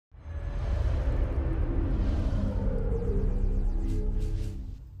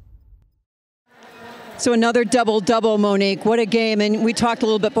So another double-double, Monique. What a game. And we talked a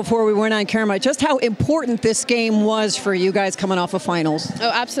little bit before we went on camera, just how important this game was for you guys coming off of finals.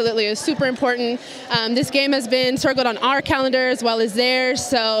 Oh, absolutely. It was super important. This game has been circled on our calendar as well as theirs.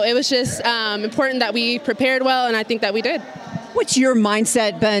 So it was just important that we prepared well, and I think that we did. What's your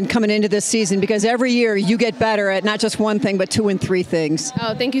mindset been coming into this season? Because every year you get better at not just one thing, but 2 and 3 things.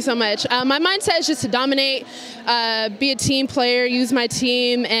 Oh, thank you so much. My mindset is just to dominate, be a team player, use my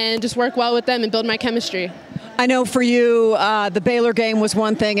team, and just work well with them and build my chemistry. I know for you, the Baylor game was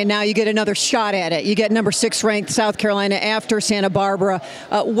one thing, and now you get another shot at it. You get number 6 ranked South Carolina after Santa Barbara.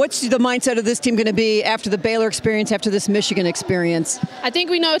 What's the mindset of this team going to be after the Baylor experience, after this Michigan experience? I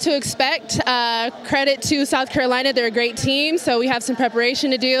think we know what to expect. Credit to South Carolina. They're a great team, so we have some preparation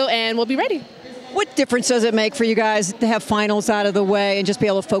to do, and we'll be ready. What difference does it make for you guys to have finals out of the way and just be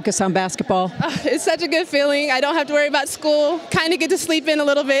able to focus on basketball? It's such a good feeling. I don't have to worry about school. Kind of get to sleep in a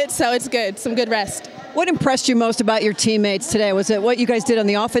little bit, so it's good. Some good rest. What impressed you most about your teammates today? Was it what you guys did on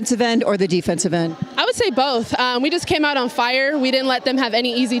the offensive end or the defensive end? I would say both. We just came out on fire. We didn't let them have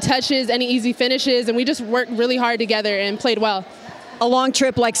any easy touches, any easy finishes, and we just worked really hard together and played well. A long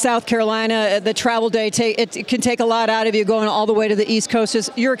trip like South Carolina, the travel day, it can take a lot out of you going all the way to the East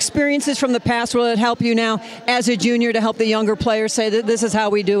Coast. Your experiences from the past, will it help you now as a junior to help the younger players say that this is how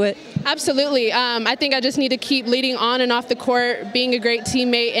we do it? Absolutely. I think I just need to keep leading on and off the court, being a great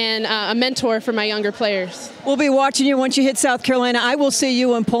teammate and a mentor for my younger players. We'll be watching you once you hit South Carolina. I will see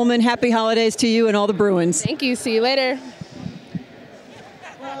you in Pullman. Happy holidays to you and all the Bruins. Thank you. See you later.